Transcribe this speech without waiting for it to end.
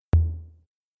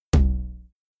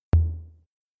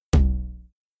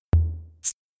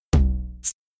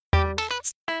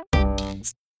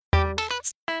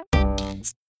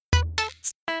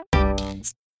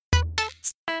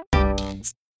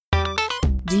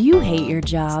Do you hate your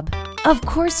job? Of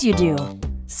course you do.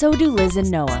 So do Liz and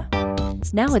Noah.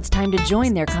 Now it's time to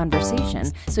join their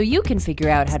conversation so you can figure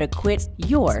out how to quit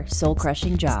your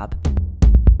soul-crushing job.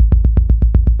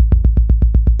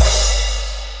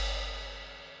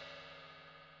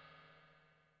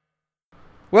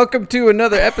 Welcome to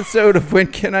another episode of When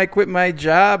Can I Quit My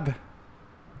Job?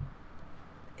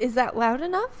 Is that loud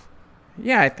enough?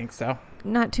 Yeah, I think so.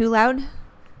 Not too loud?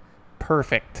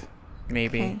 Perfect,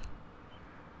 maybe. Okay.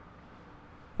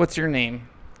 What's your name?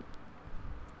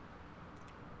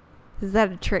 Is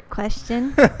that a trick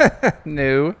question?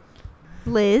 No.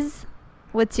 Liz,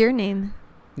 what's your name?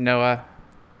 Noah.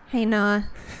 Hey, Noah.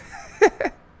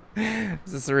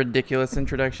 Is this a ridiculous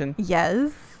introduction?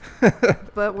 Yes.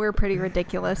 But we're pretty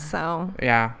ridiculous, so.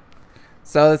 Yeah.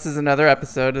 So this is another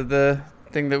episode of the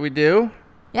thing that we do.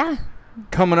 Yeah.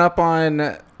 Coming up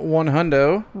on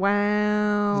 100.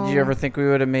 Wow. Did you ever think we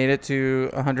would have made it to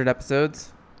 100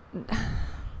 episodes?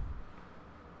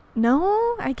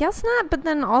 No, I guess not. But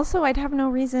then also, I'd have no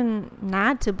reason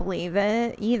not to believe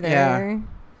it either. Yeah.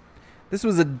 This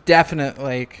was a definite,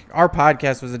 our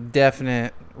podcast was a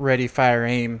definite ready, fire,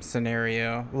 aim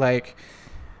scenario.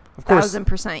 Of course.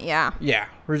 1,000%, yeah. Yeah.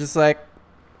 We're just like,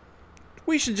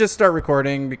 we should just start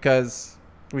recording because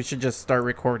we should just start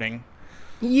recording.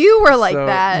 You were like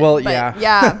that. Well, but yeah.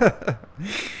 Yeah.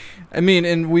 I mean,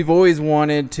 and we've always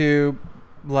wanted to,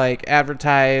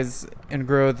 advertise and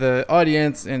grow the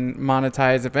audience and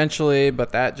monetize eventually,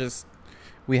 but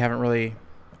we haven't really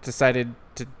decided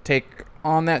to take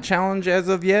on that challenge as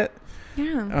of yet.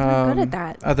 Yeah, not good at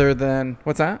that. Other than,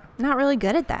 what's that? Not really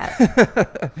good at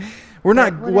that. We're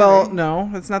not, whatever. no,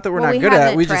 it's not that we're not good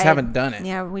at it. We just haven't done it.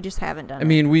 Yeah, we just haven't done it. I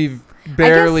mean, we've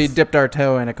barely dipped our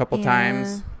toe in a couple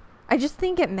times. I just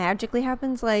think it magically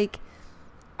happens.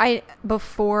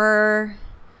 Before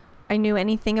I knew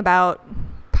anything about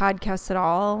podcasts at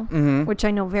all, which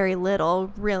I know very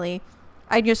little, really,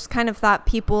 I just kind of thought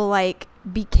people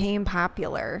became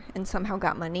popular and somehow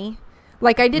got money.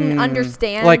 I didn't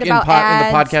understand about ads.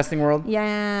 In the podcasting world?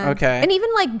 Yeah. Okay. And even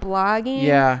blogging.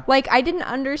 Yeah. I didn't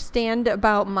understand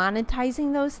about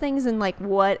monetizing those things and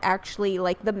what actually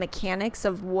the mechanics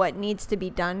of what needs to be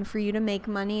done for you to make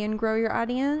money and grow your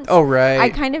audience. Oh, right.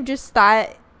 I kind of just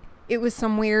thought it was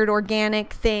some weird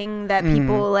organic thing that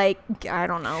people I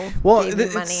don't know. Well,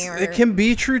 gave money it can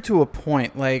be true to a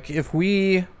point. If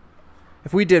we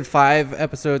did 5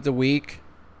 episodes a week,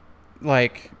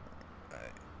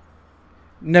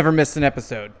 never missed an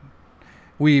episode,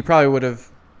 we probably would have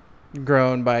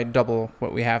grown by double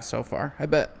what we have so far. I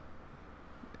bet.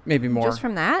 Maybe more. Just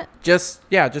from that? Just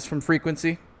from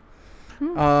frequency.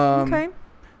 Okay.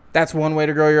 That's one way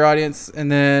to grow your audience.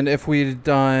 And then if we'd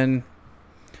done,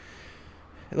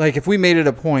 if we made it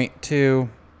a point to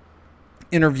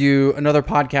interview another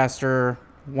podcaster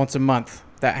once a month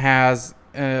that has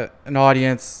an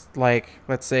audience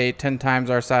let's say 10 times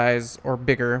our size or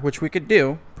bigger, which we could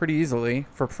do pretty easily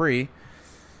for free,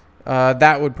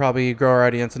 that would probably grow our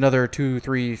audience another 2,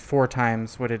 3, 4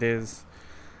 times what it is.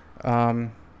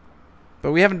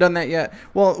 But we haven't done that yet.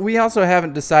 Well, we also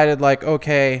haven't decided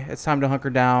okay, it's time to hunker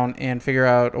down and figure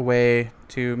out a way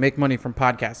to make money from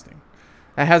podcasting.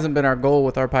 That hasn't been our goal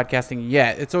with our podcasting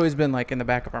yet. It's always been in the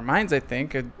back of our minds, I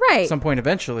think, at some point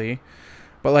eventually.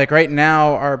 But right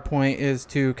now, our point is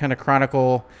to kind of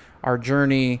chronicle our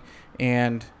journey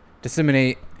and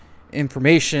disseminate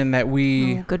information that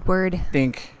we good word.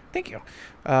 Thank you.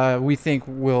 We think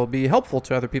will be helpful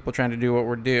to other people trying to do what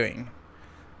we're doing.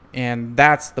 And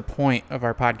that's the point of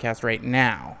our podcast right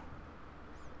now.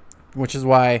 Which is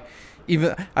why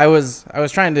even I was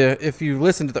trying to, if you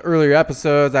listen to the earlier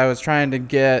episodes, I was trying to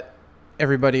get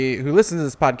everybody who listens to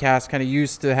this podcast kind of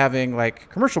used to having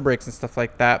commercial breaks and stuff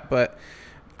like that. But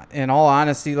in all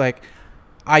honesty,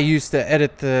 I used to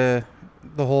edit the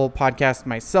whole podcast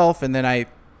myself, and then I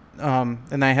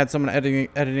had someone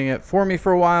editing it for me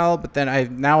for a while, but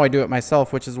then now I do it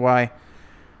myself, which is why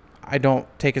I don't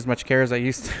take as much care as I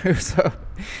used to. So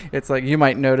it's you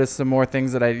might notice some more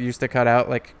things that I used to cut out,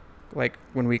 like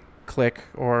when we click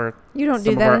or you don't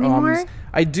do that anymore.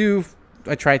 I do.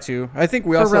 I try to. I think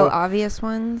we for also real obvious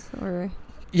ones, or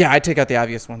yeah, I take out the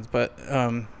obvious ones, but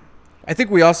I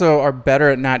think we also are better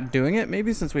at not doing it,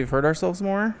 maybe since we've heard ourselves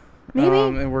more. Maybe.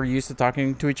 And we're used to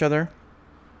talking to each other.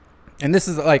 And this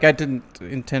is I didn't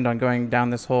intend on going down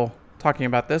this whole talking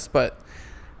about this, but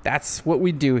that's what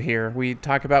we do here. We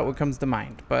talk about what comes to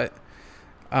mind. But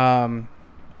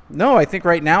no, I think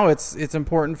right now it's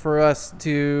important for us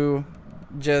to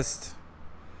just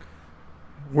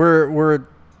we're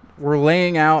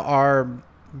laying out our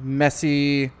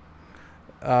messy,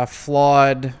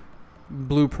 flawed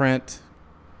blueprint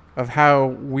of how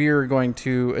we're going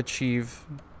to achieve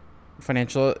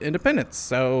financial independence.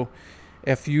 So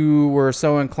if you were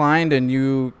so inclined and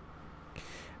you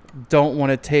don't want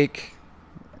to take,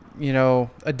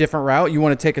 a different route, you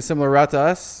want to take a similar route to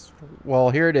us, well,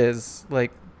 here it is.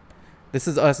 Like, this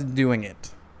is us doing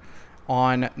it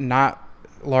on not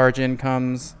large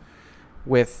incomes,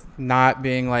 with not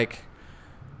being like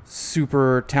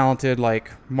super talented like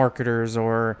marketers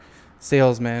or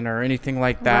salesmen or anything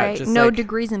like that. Right. Just no like,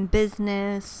 degrees in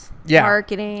business, yeah,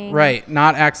 marketing. Right.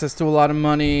 Not access to a lot of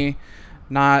money,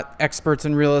 not experts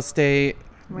in real estate,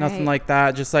 nothing Right. like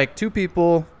that. Just like two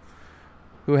people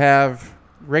who have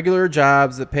regular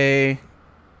jobs that pay,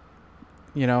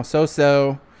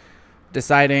 so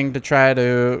deciding to try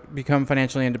to become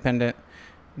financially independent.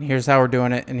 And here's how we're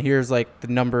doing it. And here's like the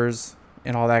numbers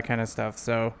and all that kind of stuff.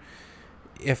 So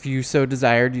if you so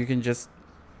desired, you can just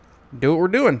do what we're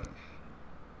doing,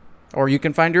 or you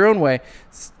can find your own way.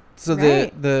 So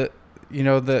Right. the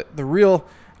real,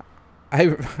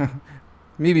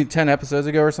 maybe 10 episodes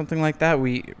ago or something like that,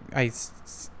 I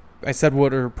said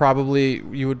what are probably,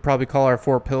 you would probably call our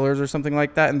 4 pillars or something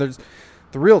like that. And there's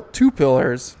the real 2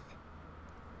 pillars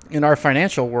in our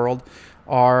financial world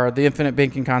are the infinite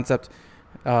banking concept,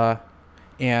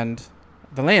 and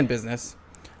the land business.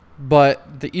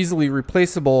 But the easily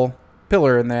replaceable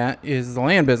pillar in that is the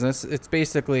land business. It's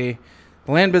basically,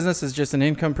 the land business is just an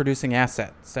income producing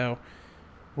asset. So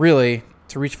really,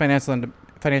 to reach financial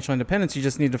independence, you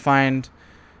just need to find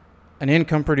an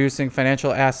income producing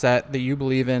financial asset that you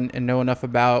believe in and know enough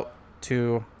about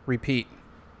to repeat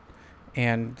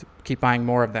and keep buying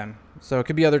more of them. So it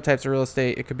could be other types of real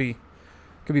estate. It could be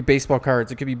baseball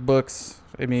cards. It could be books.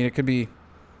 I mean, it could be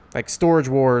like Storage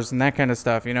Wars and that kind of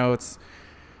stuff.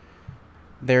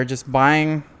 They're just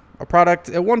buying a product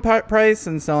at one price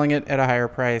and selling it at a higher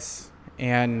price.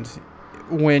 And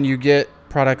when you get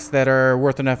products that are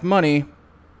worth enough money,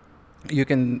 you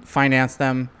can finance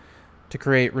them to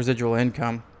create residual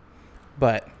income.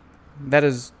 But that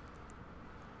is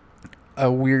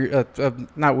a weird,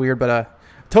 not weird, but a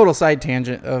total side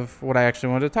tangent of what I actually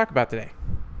wanted to talk about today.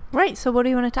 Right. So what do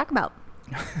you want to talk about?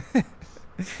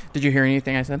 Did you hear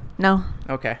anything I said? No.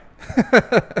 Okay.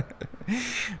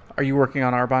 Are you working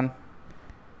on Arbonne?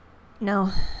 No.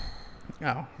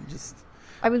 Oh, just...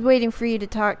 I was waiting for you to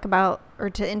talk about or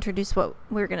to introduce what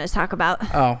we were going to talk about.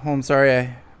 Oh, well, I'm sorry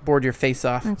I bored your face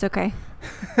off. That's okay.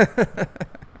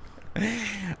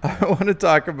 I want to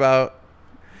talk about...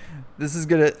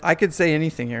 I could say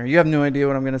anything here. You have no idea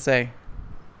what I'm going to say.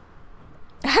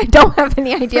 I don't have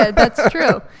any idea. That's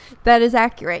true. That is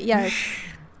accurate. Yes.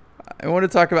 I want to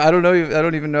talk about... I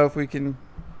don't even know if we can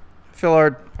fill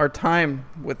our time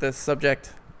with this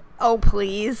subject. Oh,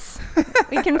 please.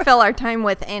 We can fill our time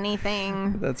with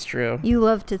anything. That's true. You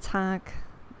love to talk.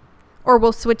 Or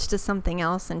we'll switch to something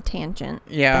else and tangent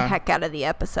the heck out of the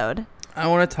episode. I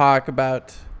want to talk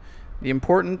about the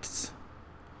importance...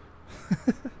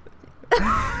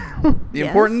 Yes.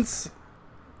 importance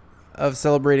of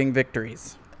celebrating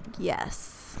victories.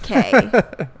 Yes. Okay.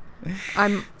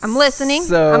 I'm listening.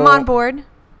 So, I'm on board.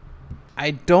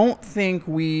 I don't think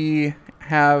we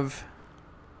have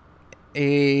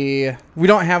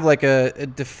like a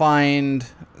defined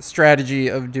strategy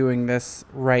of doing this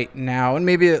right now. And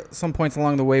maybe at some points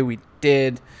along the way we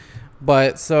did.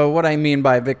 But so what I mean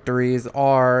by victories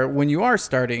are when you are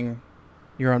starting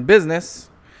your own business,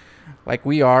 like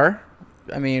we are.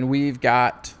 I mean,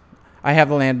 I have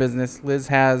the land business. Liz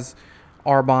has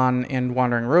Arbonne and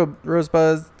Wandering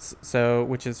Rosebuds,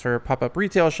 which is her pop-up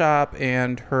retail shop,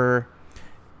 and her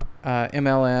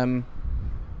MLM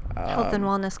Health and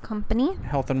wellness company.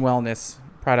 Health and wellness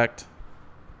product.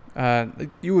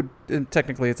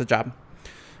 Technically it's a job.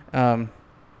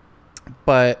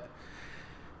 But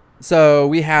so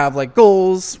we have like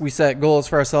goals. We set goals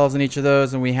for ourselves in each of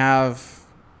those,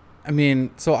 and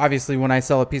so obviously when I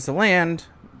sell a piece of land,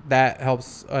 that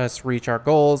helps us reach our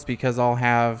goals because I'll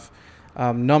have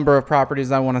number of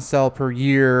properties I want to sell per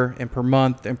year and per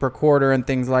month and per quarter and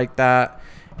things like that.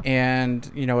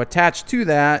 And, attached to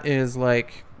that is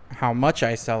like how much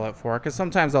I sell it for. Because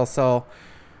sometimes I'll sell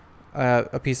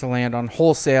a piece of land on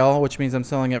wholesale, which means I'm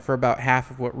selling it for about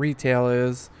half of what retail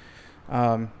is.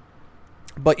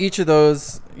 But each of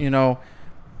those,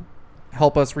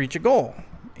 help us reach a goal.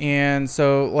 And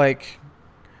so, like,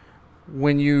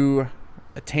 when you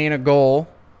attain a goal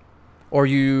or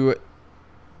you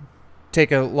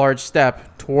take a large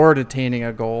step toward attaining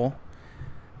a goal,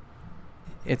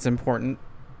 it's important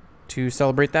to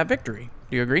celebrate that victory.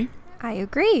 Do you agree? I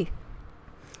agree.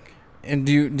 And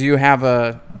do you have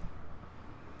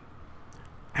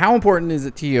how important is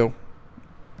it to you,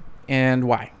 and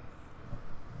why?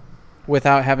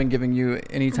 Without having given you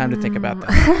any time to think about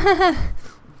that.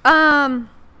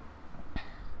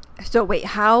 So wait,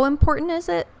 how important is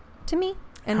it to me?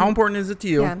 And how important is it to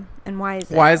you? Yeah, and why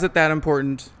is it? Why is it that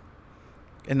important?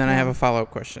 And then I have a follow-up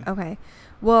question. Okay.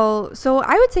 Well, so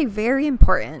I would say very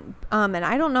important. And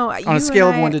I don't know. On a scale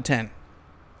of 1 to 10.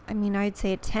 I mean, I'd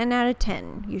say a 10 out of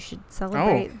 10. You should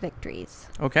celebrate victories.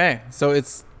 Okay. So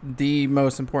it's the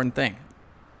most important thing.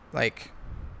 Like,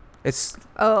 it's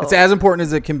as important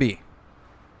as it can be.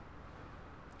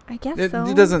 I guess It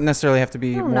so. doesn't necessarily have to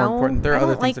be more important. There are I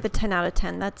other don't things. like the 10 out of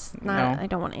 10. That's not, No? I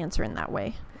don't want to answer in that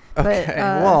way. Okay. But,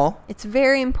 Well, it's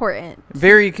very important.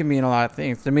 very can mean a lot of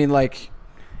things. I mean, like,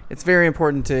 it's very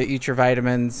important to eat your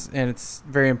vitamins, and it's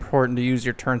very important to use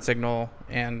your turn signal,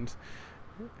 and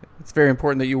it's very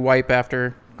important that you wipe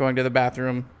after going to the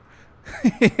bathroom.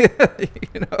 It's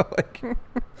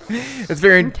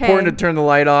very important to turn the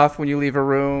light off when you leave a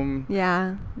room.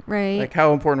 Yeah, right. Like,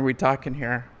 how important are we talking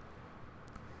here?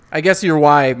 I guess your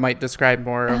why might describe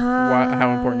more of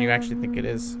how important you actually think it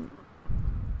is.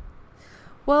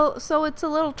 Well, so it's a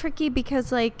little tricky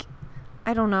because, like,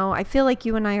 I don't know. I feel like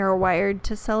you and I are wired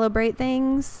to celebrate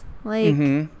things. Like,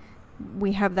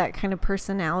 we have that kind of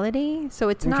personality. So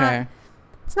it's not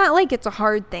like it's a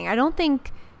hard thing. I don't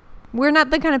think we're not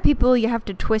the kind of people you have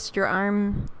to twist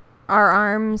our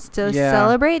arms to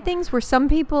celebrate things, where some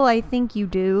people I think you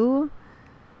do.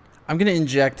 I'm going to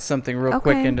inject something real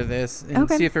quick into this and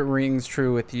see if it rings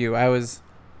true with you. I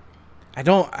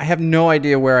have no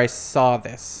idea where I saw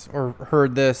this or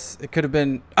heard this. It could have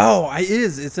been,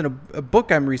 it's in a book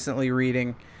I'm recently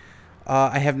reading.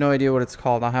 I have no idea what it's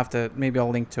called. Maybe I'll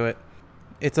link to it.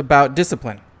 It's about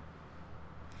discipline.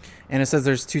 And it says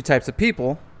there's two types of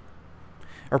people,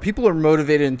 or people are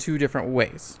motivated in two different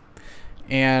ways.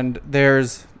 And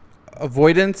there's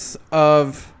avoidance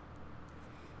of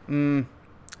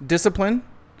discipline,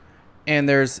 and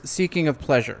there's seeking of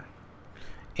pleasure.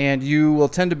 And you will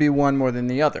tend to be one more than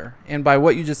the other. And by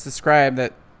what you just described,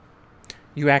 that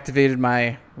you activated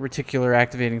my reticular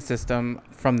activating system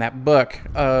from that book,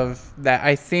 of that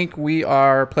I think we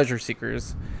are pleasure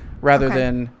seekers rather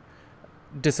than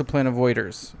discipline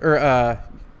avoiders.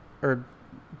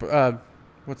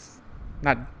 What's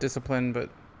not discipline, but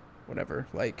whatever.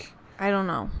 Like, I don't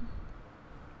know.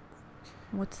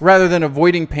 Rather than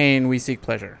avoiding pain, we seek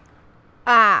pleasure.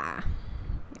 Okay.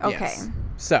 Yes.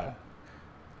 So,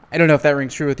 I don't know if that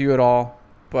rings true with you at all,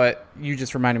 but you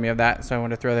just reminded me of that, so I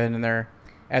want to throw that in there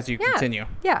as you continue.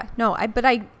 Yeah.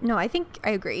 I think I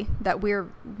agree that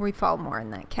we fall more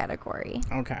in that category.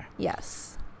 Okay.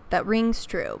 Yes. That rings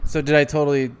true. So did I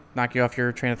totally knock you off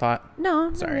your train of thought?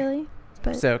 No, Sorry. not really.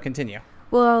 But so continue.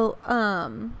 Well,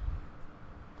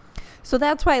 so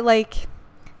that's why, like,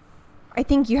 I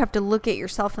think you have to look at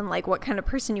yourself and, like, what kind of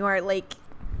person you are. Like,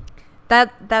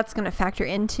 that's going to factor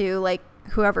into, like,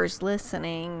 whoever's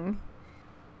listening,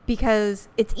 because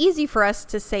it's easy for us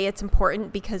to say it's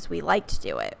important because we like to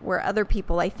do it, where other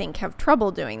people, I think, have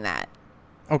trouble doing that.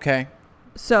 Okay.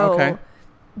 So,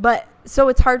 so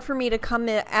it's hard for me to come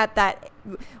at that.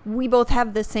 We both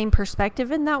have the same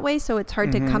perspective in that way, so it's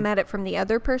hard to come at it from the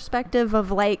other perspective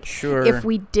of, like, if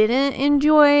we didn't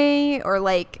enjoy, or,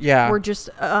 like, we're just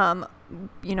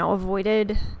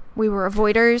avoided, we were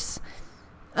avoiders.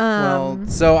 Well,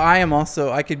 so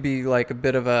I could be like a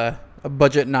bit of a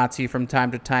budget Nazi from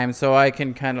time to time, so I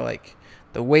can kind of, like,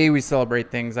 the way we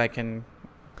celebrate things, I can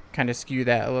kind of skew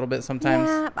that a little bit sometimes.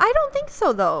 Yeah, I don't think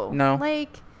so, though. No?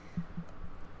 Like,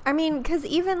 I mean, because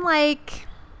even, like,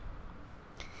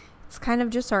 it's kind of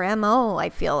just our MO, I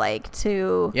feel like,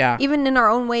 to, even in our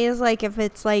own ways, like, if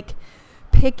it's, like,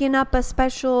 picking up a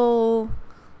special,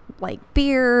 like,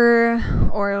 beer,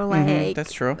 or, like,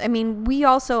 that's true. I mean, we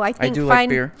also, I think,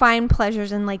 find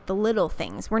pleasures in, like, the little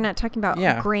things. We're not talking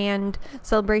about grand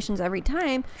celebrations every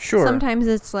time. Sure. Sometimes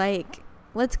it's like,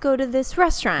 let's go to this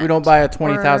restaurant. We don't buy a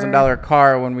 $20,000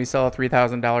 car when we sell a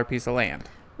 $3,000 piece of land.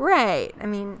 Right. I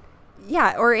mean,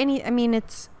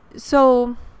 it's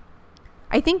so,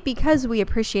 I think because we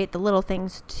appreciate the little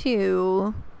things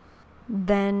too,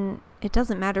 then it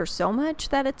doesn't matter so much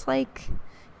that it's, like,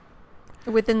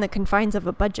 within the confines of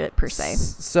a budget per se.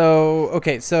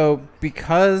 So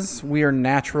because we are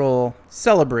natural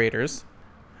celebrators,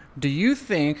 do you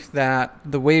think that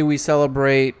the way we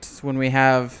celebrate when we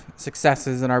have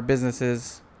successes in our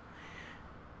businesses,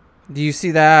 do you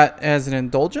see that as an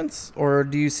indulgence, or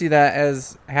do you see that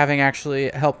as having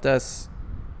actually helped us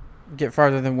get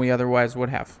farther than we otherwise would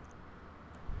have?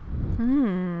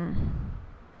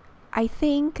 I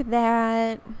think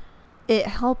that it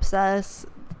helps us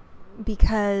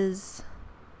because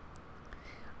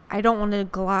I don't want to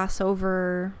gloss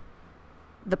over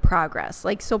the progress.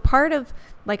 Like, so part of,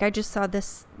 like, I just saw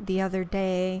this the other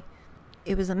day.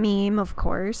 It was a meme, of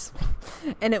course.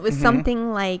 And it was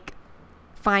something like,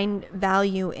 find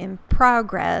value in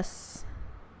progress,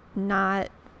 not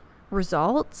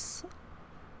results.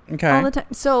 Okay. All the time.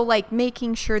 So, like,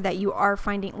 making sure that you are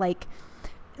finding, like,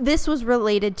 this was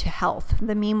related to health.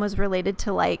 The meme was related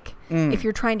to, like, if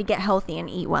you're trying to get healthy and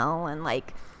eat well and,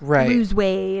 like, lose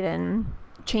weight and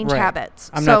change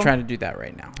habits. I'm not trying to do that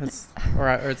right now. Or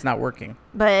it's not working.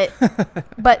 But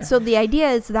so the idea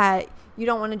is that you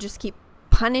don't want to just keep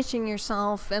punishing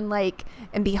yourself and, like,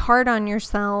 and be hard on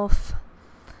yourself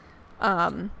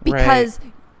because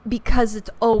it's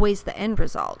always the end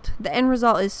result. The end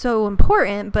result is so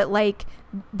important, but, like,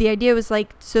 the idea was,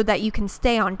 like, so that you can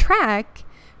stay on track,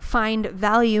 find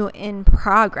value in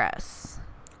progress.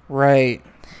 Right.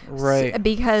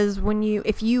 Because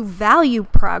if you value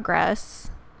progress,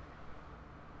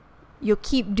 you'll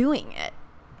keep doing it.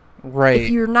 Right. If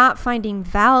you're not finding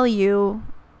value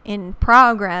in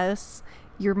progress,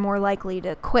 you're more likely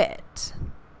to quit.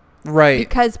 Right.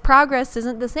 Because progress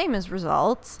isn't the same as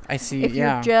results. I see. If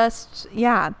you're just,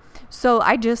 So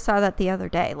I just saw that the other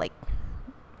day, like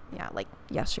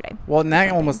yesterday. Well, and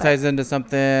that almost ties into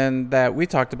something that we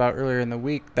talked about earlier in the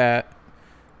week, that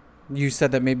you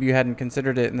said that maybe you hadn't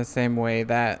considered it in the same way,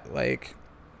 that, like,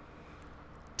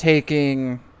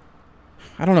 taking,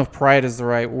 I don't know if pride is the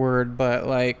right word, but,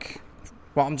 like,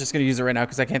 well, I'm just going to use it right now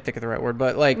because I can't think of the right word,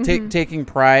 but, like, taking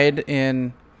pride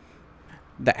in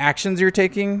the actions you're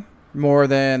taking more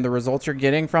than the results you're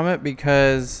getting from it,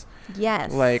 because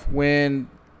like,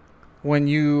 when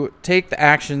you take the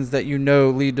actions that you know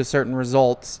lead to certain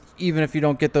results, even if you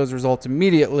don't get those results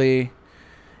immediately,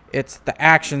 it's the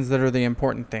actions that are the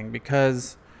important thing,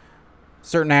 because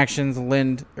certain actions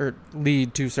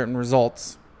lead to certain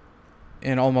results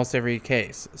in almost every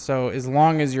case. So as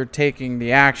long as you're taking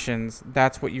the actions,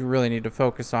 that's what you really need to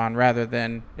focus on, rather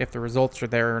than if the results are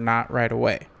there or not right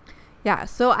away. Yeah,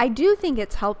 so I do think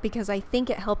it's helped because I think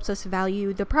it helps us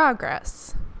value the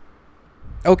progress.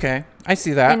 Okay, I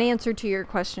see that. In answer to your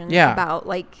question about,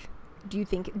 like,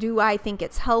 do I think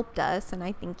it's helped us? And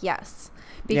I think yes.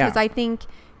 Because I think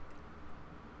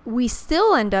we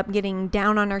still end up getting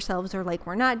down on ourselves, or, like,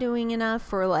 we're not doing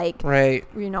enough, or, like,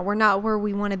 you know, we're not where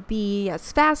we want to be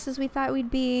as fast as we thought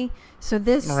we'd be. So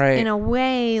this, in a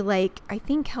way, like, I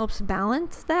think helps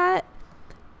balance that,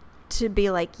 to be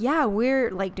like, yeah,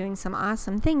 we're, like, doing some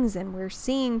awesome things and we're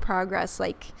seeing progress.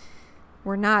 Like,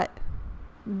 we're not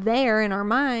there in our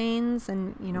minds,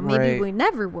 and, you know, maybe we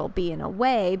never will be, in a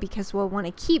way, because we'll want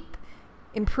to keep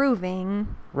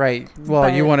improving. Well,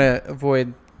 you want to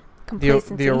avoid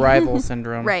the arrival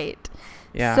syndrome.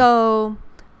 Yeah. So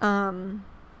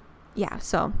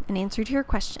so in answer to your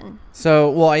question,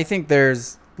 I think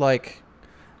there's, like,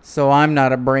 so I'm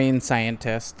not a brain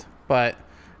scientist, but,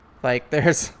 like,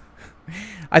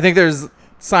 I think there's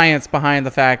science behind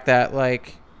the fact that,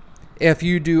 like, if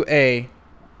you do A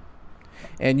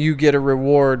and you get a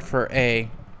reward for A,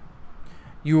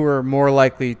 you are more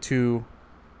likely to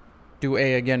do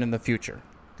A again in the future.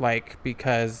 Like,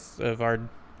 because of our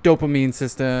dopamine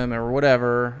system or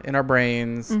whatever in our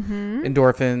brains,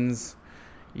 endorphins,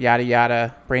 yada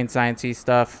yada, brain sciencey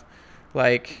stuff.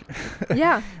 Like,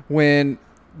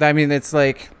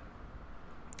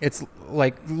 it's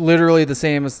like literally the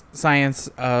same as science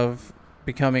of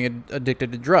becoming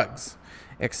addicted to drugs,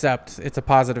 except it's a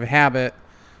positive habit.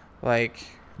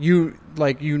 You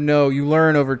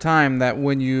learn over time that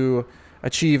when you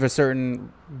achieve a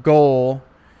certain goal,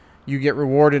 you get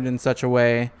rewarded in such a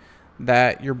way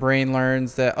that your brain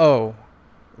learns that, oh,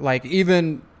 like,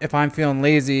 even if I'm feeling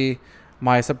lazy,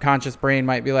 my subconscious brain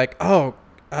might be like, oh,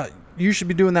 you should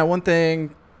be doing that one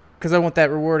thing because I want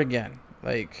that reward again.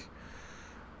 Like,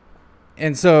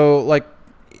 and so, like,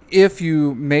 if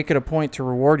you make it a point to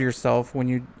reward yourself when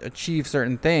you achieve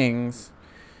certain things,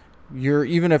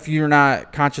 even if you're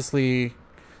not consciously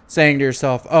saying to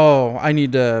yourself, oh, I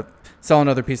need to sell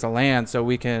another piece of land so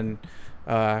we can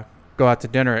go out to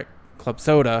dinner at Club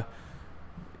Soda,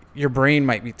 your brain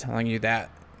might be telling you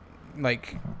that,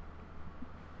 like,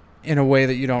 in a way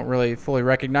that you don't really fully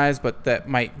recognize, but that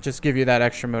might just give you that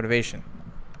extra motivation.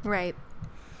 Right.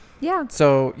 Yeah.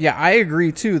 So, yeah, I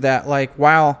agree, too, that, like,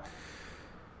 while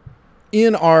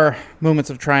in our moments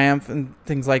of triumph and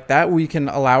things like that, we can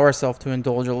allow ourselves to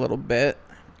indulge a little bit,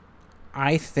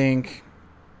 I think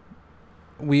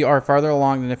we are farther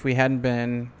along than if we hadn't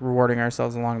been rewarding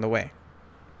ourselves along the way.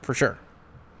 For sure.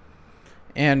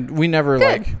 And we never,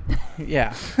 Good.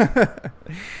 yeah.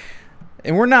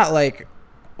 And we're not like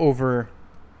over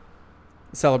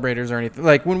celebrators or anything.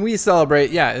 Like when we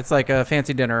celebrate, yeah, it's like a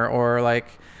fancy dinner or like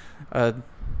a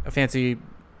fancy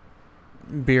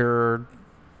beer or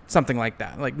something like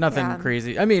that. Like nothing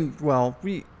crazy. I mean, well,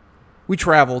 we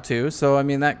travel too, so I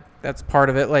mean that's part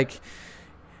of it. Like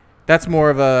that's more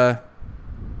of a,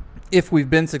 if we've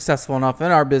been successful enough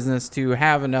in our business to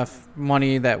have enough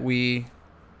money that we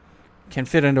can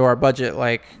fit into our budget,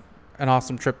 like an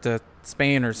awesome trip to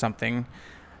Spain or something,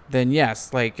 then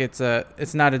yes, like it's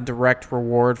not a direct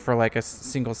reward for like a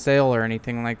single sale or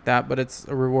anything like that, but it's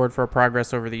a reward for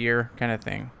progress over the year kind of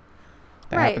thing.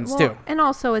 That happens too. And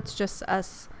also it's just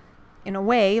us in a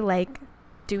way like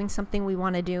doing something we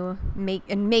want to do,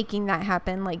 making that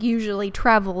happen. Like usually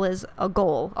travel is a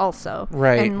goal also.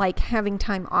 Right. And like having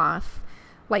time off,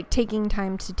 like taking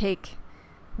time to take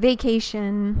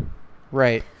vacation.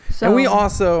 Right. So, and we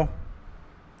also,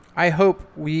 I hope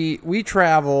we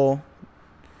travel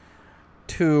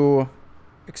to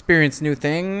experience new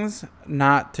things,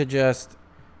 not to just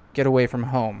get away from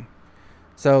home.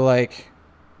 So like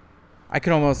I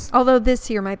could almost, although this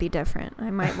year might be different.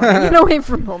 I might want to get away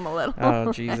from home a little.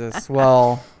 Oh Jesus.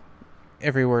 Well,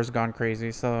 everywhere's gone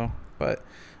crazy, so but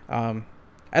I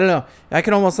don't know. I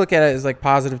can almost look at it as like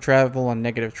positive travel and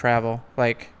negative travel.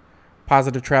 Like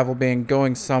positive travel being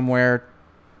going somewhere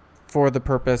for the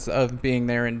purpose of being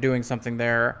there and doing something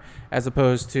there, as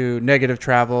opposed to negative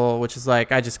travel, which is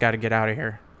like, I just got to get out of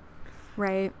here.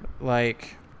 Right.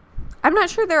 Like, I'm not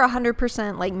sure they're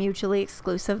 100% like mutually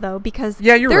exclusive though, because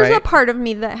there's right. a part of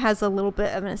me that has a little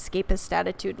bit of an escapist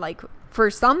attitude, like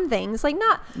for some things, like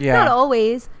not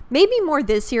always, maybe more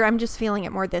this year. I'm just feeling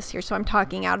it more this year. So I'm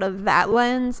talking out of that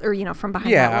lens, or, from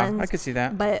behind that lens. Yeah, I could see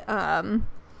that. But,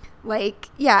 like,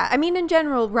 yeah, I mean, in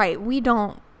general, right. We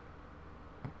don't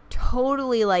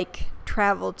totally like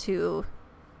travel to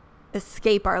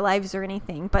escape our lives or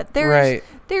anything, but there's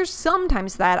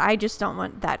sometimes that I just don't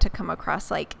want that to come across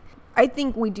like, I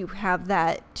think we do have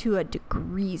that to a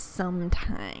degree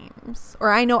sometimes,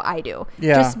 or I know I do.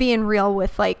 Yeah. Just being real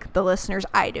with like the listeners,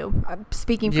 I do. I'm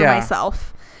speaking for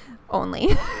myself only.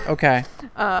 Okay.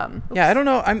 Yeah, I don't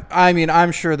know.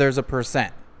 I'm sure there's a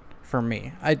percent for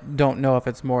me. I don't know if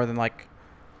it's more than like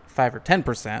 5 or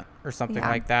 10% or something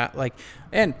like that. Like,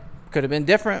 and could have been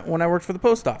different when I worked for the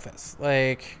post office.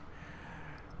 Like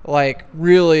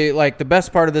really, like the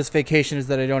best part of this vacation is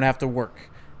that I don't have to work.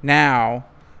 Now,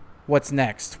 what's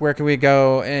next? Where can we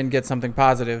go and get something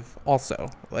positive also?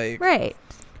 Like, right.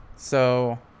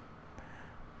 So,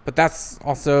 but that's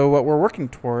also what we're working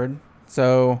toward.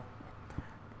 So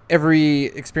every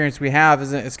experience we have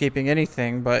isn't escaping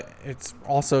anything, but it's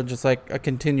also just like a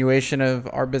continuation of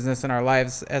our business and our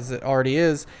lives as it already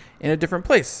is in a different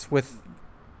place with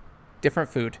different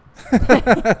food.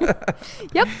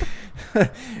 Yep.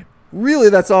 Really,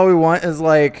 that's all we want is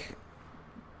like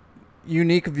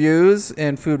unique views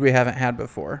and food we haven't had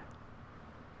before.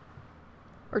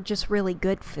 Or just really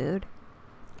good food.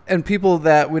 And people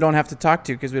that we don't have to talk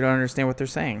to because we don't understand what they're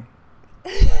saying.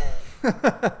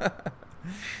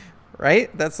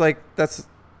 Right? That's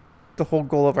the whole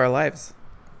goal of our lives.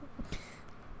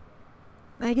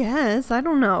 I guess. I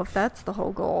don't know if that's the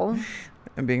whole goal.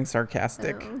 And being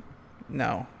sarcastic.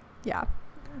 No. Yeah.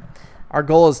 Our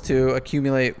goal is to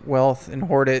accumulate wealth and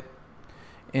hoard it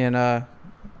in a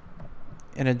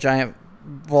giant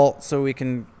vault so we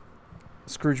can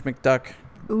Scrooge McDuck.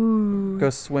 Ooh. Go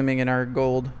swimming in our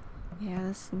gold. Yeah,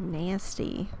 that's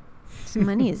nasty. This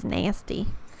money is nasty.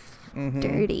 Mm-hmm.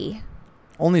 Dirty.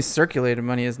 Only circulated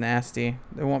money is nasty.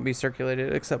 It won't be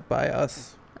circulated except by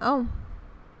us. Oh.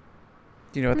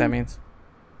 Do you know what that means?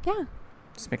 Yeah.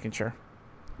 Just making sure.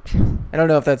 I don't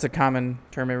know if that's a common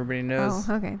term everybody knows.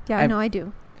 Oh, okay. Yeah, I know I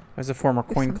do. I was a former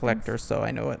coin collector, so I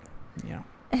know it.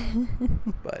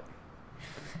 But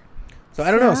so I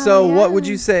don't know. So what would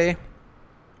you say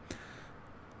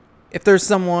if there's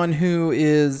someone who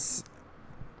is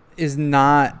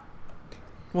not?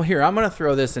 Well, here, I'm going to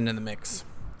throw this into the mix.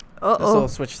 This will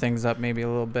switch things up maybe a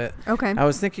little bit. Okay. I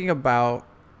was thinking about,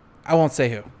 I won't say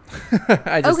who.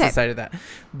 I just decided that.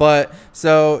 But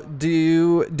so do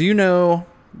you know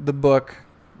the book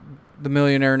The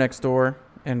Millionaire Next Door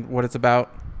and what it's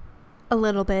about? A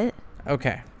little bit.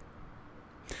 Okay.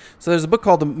 So there's a book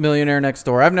called The Millionaire Next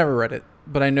Door. I've never read it,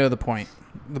 but I know the point.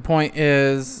 The point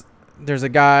is there's a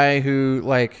guy who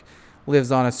like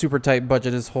lives on a super tight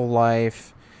budget his whole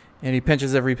life, and he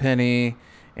pinches every penny,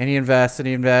 and he invests,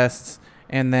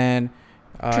 and then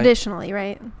traditionally,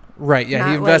 right? Right, yeah.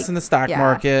 He invests in the stock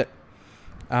market.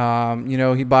 He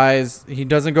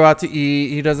doesn't go out to eat.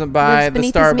 He doesn't buy the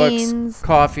Starbucks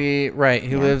coffee. Right.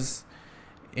 He lives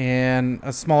in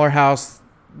a smaller house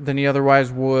than he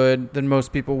otherwise would, than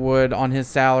most people would on his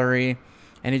salary,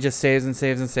 and he just saves and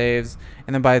saves and saves,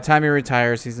 and then by the time he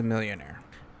retires, he's a millionaire.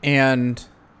 And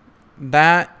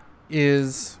that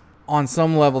is on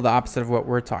some level the opposite of what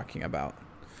we're talking about,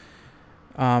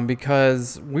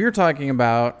 because we're talking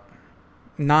about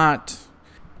not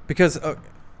because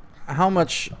how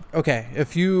much. Okay,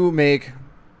 if you make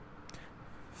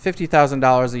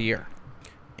 $50,000 a year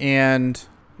and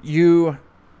you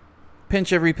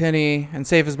pinch every penny and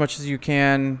save as much as you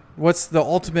can, what's the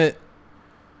ultimate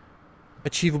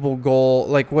achievable goal?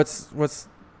 Like what's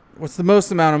the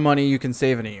most amount of money you can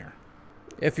save in a year?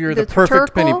 If you're the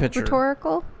perfect penny pincher.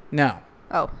 Rhetorical? No.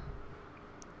 Oh.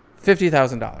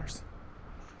 $50,000.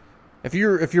 If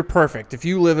you're perfect, if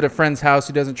you live at a friend's house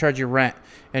who doesn't charge you rent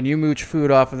and you mooch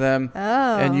food off of them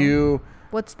and you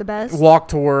what's the best? Walk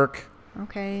to work.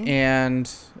 Okay.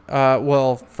 And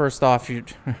well, first off, you're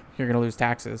going to lose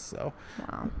taxes, so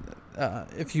wow.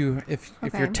 If your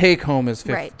take home is $50,000,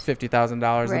 right.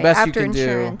 The best After you can do.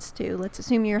 After insurance too. Let's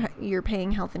assume you're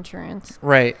paying health insurance.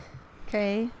 Right.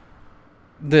 Okay.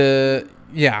 Do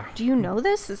you know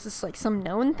this? Is this like some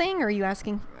known thing, or are you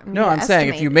asking? No, I'm saying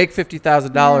if you make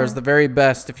 $50,000, the very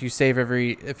best, if you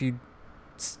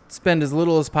spend as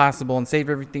little as possible and save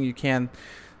everything you can,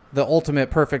 the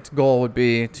ultimate perfect goal would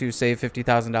be to save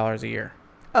 $50,000 a year.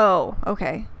 Oh,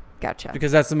 okay. Gotcha.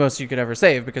 Because that's the most you could ever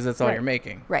save, because that's all you're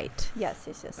making. Right. Yes.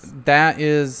 That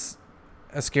is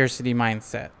a scarcity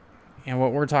mindset. And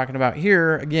what we're talking about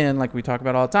here, again, like we talk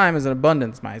about all the time, is an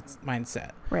abundance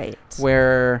mindset. Right.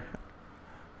 Where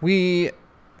we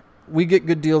get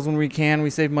good deals when we can. We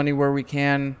save money where we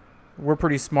can. We're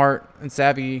pretty smart and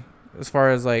savvy as far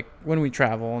as like when we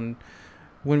travel and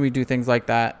when we do things like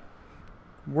that.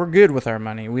 We're good with our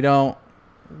money. We don't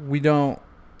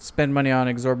spend money on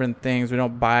exorbitant things. We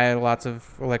don't buy lots of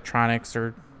electronics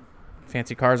or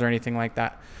fancy cars or anything like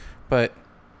that. But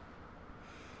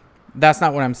that's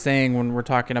not what I'm saying when we're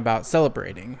talking about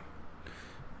celebrating.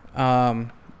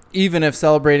 Even if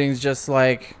celebrating is just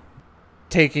like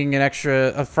taking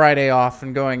a Friday off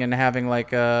and going and having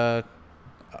like a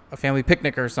family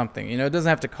picnic or something, it doesn't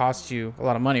have to cost you a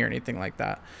lot of money or anything like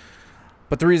that.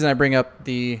 But the reason I bring up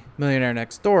the Millionaire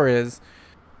Next Door is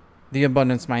the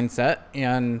abundance mindset.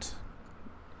 And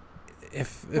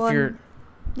if you're...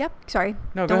 Yep. Sorry.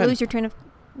 No, go Don't ahead. lose your train of...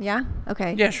 Yeah?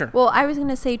 Okay. Yeah, sure. Well, I was going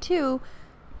to say, too,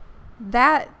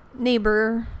 that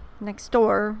neighbor next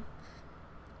door,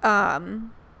 I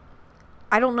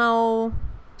don't know...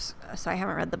 So I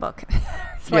haven't read the book.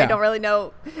 So I don't really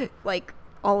know, like,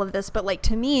 all of this. But, like,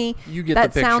 to me, you get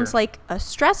that the picture. sounds like a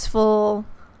stressful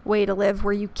way to live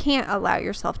where you can't allow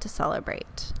yourself to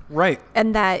celebrate. Right.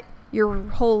 And that your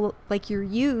whole, like, your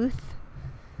youth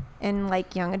and,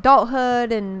 like, young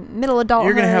adulthood and middle adulthood.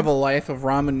 You're going to have a life of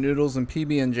ramen noodles and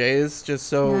PB&Js just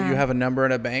so you have a number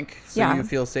in a bank so you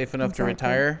feel safe enough to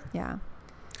retire. Yeah.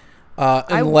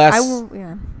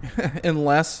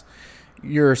 Unless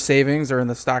your savings are in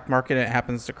the stock market and it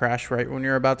happens to crash right when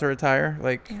you're about to retire.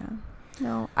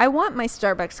 No, I want my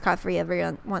Starbucks coffee every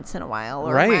once in a while,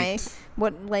 or that's my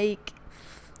what fancy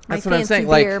I'm saying.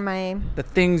 beer, the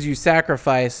things you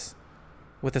sacrifice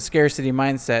with a scarcity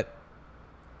mindset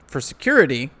for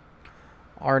security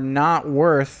are not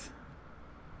worth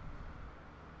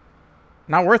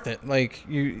it. Like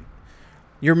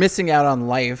you're missing out on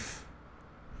life.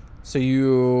 So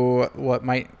you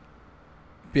might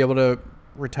be able to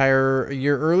retire a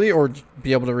year early or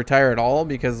be able to retire at all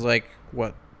because 10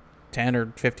 or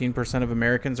 15% of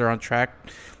Americans are on track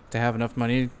to have enough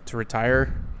money to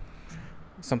retire,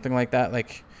 something like that.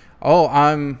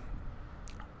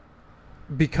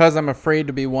 Because I'm afraid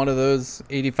to be one of those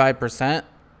 85%,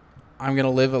 I'm going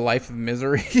to live a life of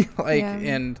misery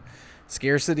and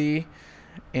scarcity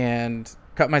and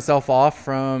cut myself off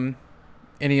from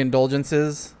any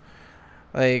indulgences.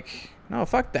 No,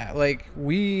 fuck that.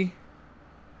 We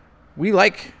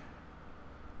like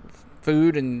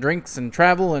food and drinks and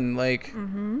travel and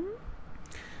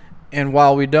and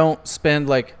while we don't spend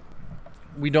any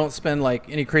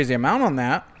crazy amount on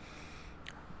that,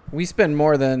 we spend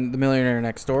more than the Millionaire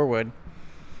Next Door would,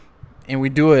 and we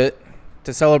do it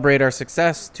to celebrate our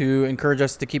success, to encourage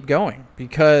us to keep going,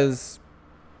 because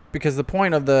the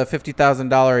point of the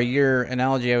 $50,000 a year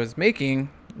analogy I was making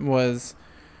was,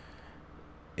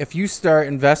 if you start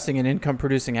investing in income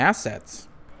producing assets,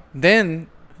 then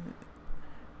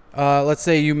let's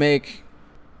say you make,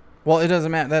 it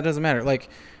doesn't matter. That doesn't matter.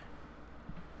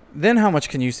 Then how much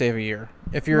can you save a year?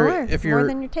 More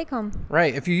than your take home.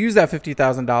 Right. If you use that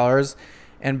 $50,000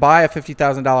 and buy a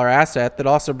 $50,000 asset that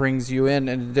also brings you in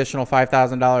an additional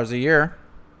 $5,000 a year,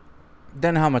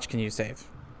 then how much can you save?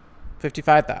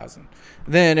 $55,000.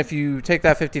 Then if you take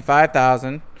that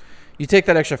 $55,000, you take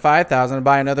that extra $5,000 and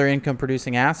buy another income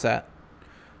producing asset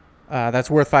that's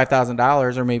worth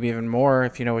 $5,000 or maybe even more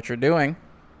if you know what you're doing.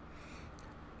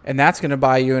 And that's going to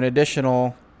buy you an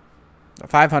additional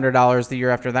 $500 the year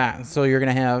after that. So you're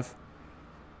going to have,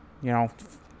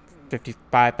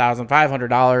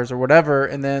 $55,500 or whatever.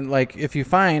 And then like if you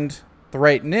find the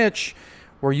right niche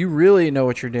where you really know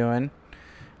what you're doing,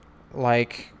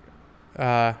 like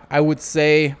I would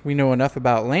say we know enough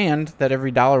about land that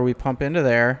every dollar we pump into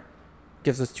there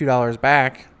gives us $2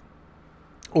 back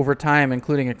over time,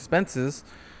 including expenses.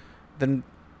 Then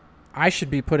I should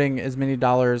be putting as many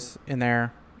dollars in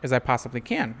there as I possibly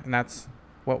can. And that's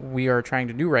what we are trying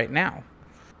to do right now.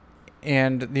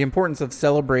 And the importance of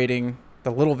celebrating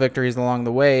the little victories along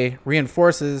the way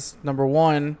reinforces, number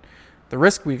one, the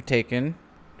risk we've taken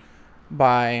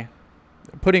by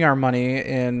putting our money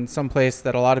in some place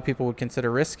that a lot of people would consider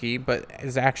risky, but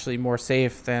is actually more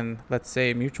safe than, let's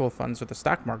say, mutual funds or the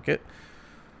stock market.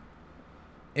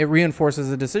 It reinforces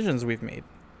the decisions we've made.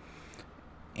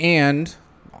 And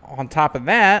on top of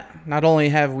that, not only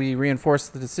have we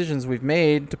reinforced the decisions we've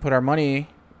made to put our money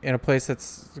in a place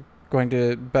that's going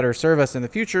to better serve us in the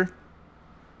future,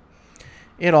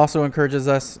 it also encourages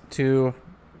us to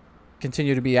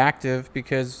continue to be active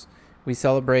because we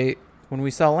celebrate when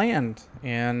we sell land.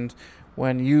 And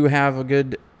when you have a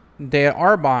good day at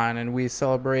Arbonne and we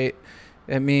celebrate,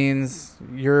 it means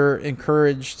you're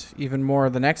encouraged even more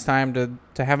the next time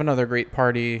to have another great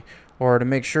party, or to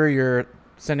make sure you're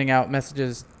sending out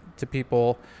messages to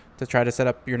people to try to set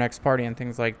up your next party and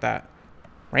things like that.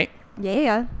 Right?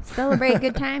 Yeah. Celebrate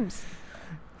good times.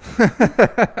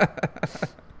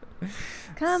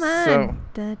 Come on. So,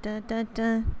 Da, da, da,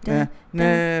 da, da,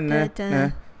 da,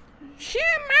 da.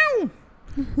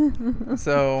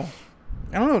 So,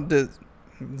 I don't know. Does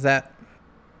that,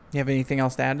 you have anything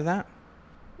else to add to that?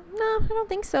 No, I don't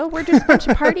think so. We're just a bunch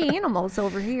of party animals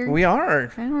over here. We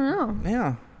are. I don't know.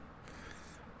 Yeah.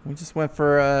 We just went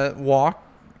for a walk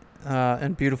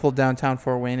in beautiful downtown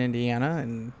Fort Wayne, Indiana,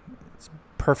 and it's a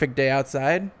perfect day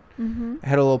outside. Mm-hmm. I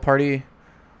had a little party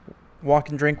walk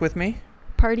and drink with me.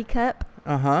 Party cup.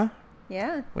 Uh-huh.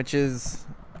 Yeah. Which is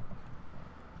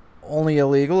only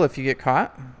illegal if you get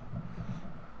caught.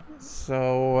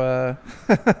 So,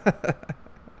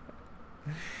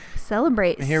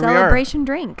 Celebrate. Here Celebration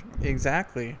drink.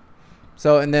 Exactly.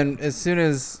 So, and then as soon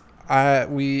as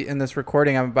we in this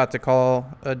recording, I'm about to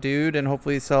call a dude and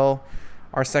hopefully sell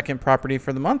our second property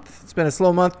for the month. It's been a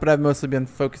slow month, but I've mostly been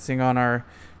focusing on our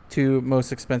two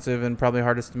most expensive and probably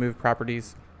hardest to move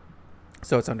properties.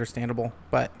 So it's understandable,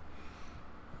 but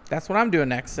that's what I'm doing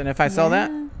next. And if I sell that,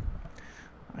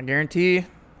 I guarantee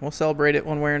we'll celebrate it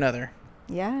one way or another.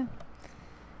 Yeah.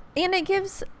 And it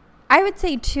gives, I would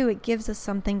say too, it gives us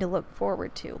something to look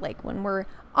forward to. Like when we're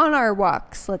on our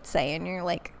walks, let's say, and you're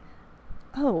like,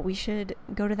 oh, we should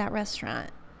go to that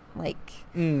restaurant. Like,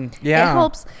 yeah, it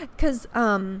helps because,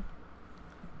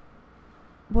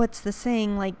 what's the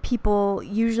saying? Like people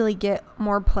usually get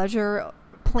more pleasure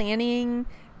planning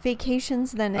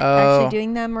vacations than actually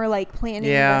doing them, or like planning.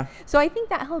 Yeah. So I think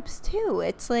that helps too.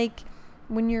 It's like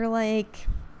when you're like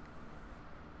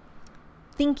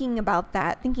thinking about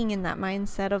that, thinking in that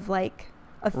mindset of like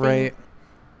a thing, right,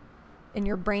 and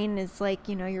your brain is like,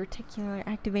 your reticular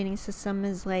activating system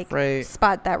is like, right,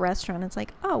 spot that restaurant. It's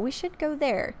like, oh, we should go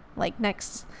there. Like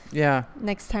next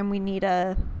time we need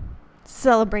a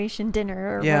celebration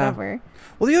dinner or whatever.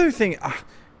 Well, the other thing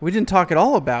we didn't talk at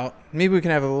all about, maybe we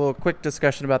can have a little quick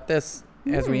discussion about this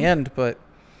as we end, but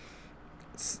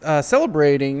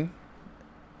celebrating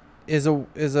is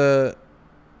a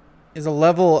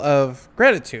level of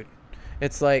gratitude.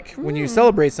 It's like when you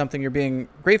celebrate something, you're being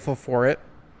grateful for it.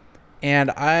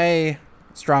 And I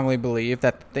strongly believe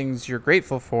that the things you're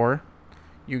grateful for,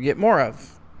 you get more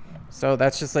of. So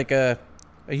that's just like a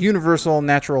universal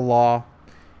natural law,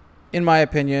 in my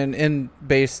opinion, and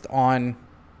based on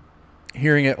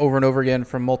hearing it over and over again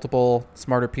from multiple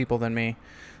smarter people than me.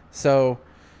 So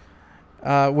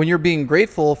when you're being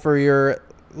grateful for your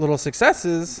little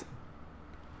successes,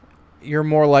 you're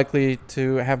more likely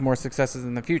to have more successes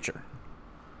in the future.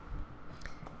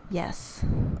 Yes.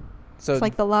 So it's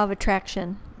like the law of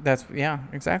attraction.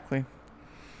 Exactly.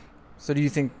 So do you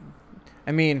think,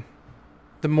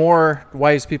 the more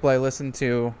wise people I listen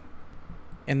to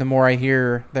and the more I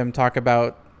hear them talk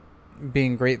about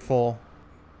being grateful,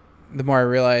 the more I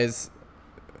realize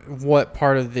what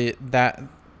part of the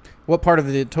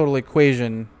total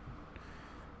equation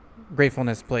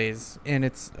gratefulness plays, and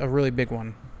it's a really big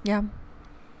one. Yeah.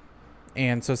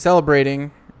 And so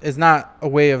celebrating is not a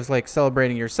way of like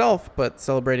celebrating yourself, but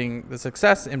celebrating the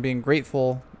success and being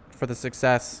grateful for the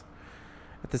success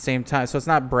at the same time. So it's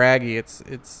not braggy.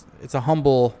 It's a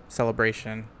humble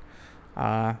celebration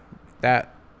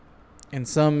that in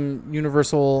some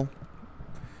universal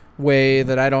way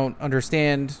that I don't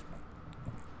understand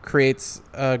creates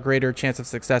a greater chance of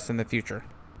success in the future.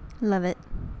 Love it.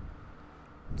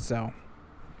 So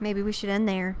maybe we should end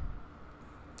there.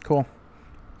 Cool.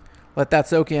 Let that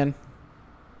soak in.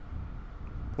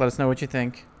 Let us know what you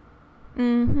think.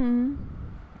 Mm-hmm.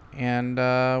 And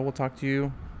we'll talk to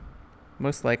you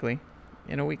most likely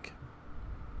in a week.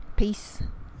 Peace.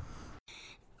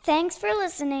 Thanks for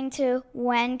listening to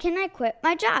When Can I Quit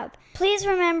My Job? Please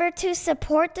remember to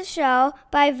support the show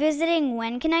by visiting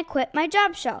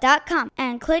whencaniquitmyjobshow.com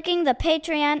and clicking the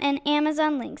Patreon and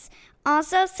Amazon links.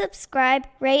 Also, subscribe,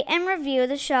 rate, and review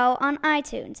the show on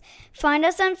iTunes. Find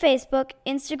us on Facebook,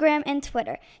 Instagram, and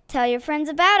Twitter. Tell your friends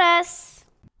about us.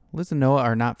 Liz and Noah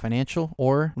are not financial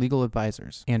or legal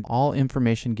advisors, and all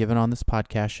information given on this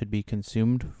podcast should be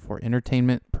consumed for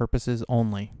entertainment purposes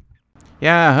only.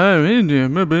 Yeah.